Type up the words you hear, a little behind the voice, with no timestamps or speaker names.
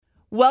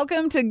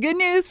Welcome to Good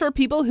News for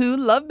People Who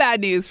Love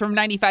Bad News from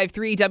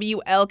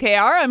 95.3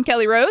 WLKR. I'm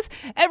Kelly Rose.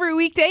 Every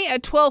weekday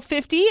at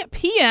 12:50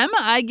 p.m.,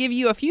 I give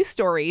you a few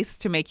stories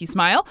to make you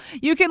smile.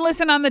 You can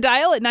listen on the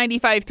dial at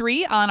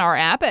 95.3, on our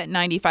app at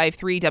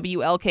 95.3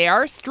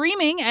 WLKR,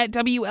 streaming at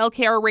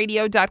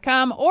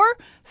WLKRradio.com, or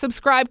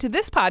subscribe to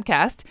this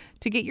podcast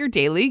to get your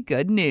daily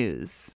good news.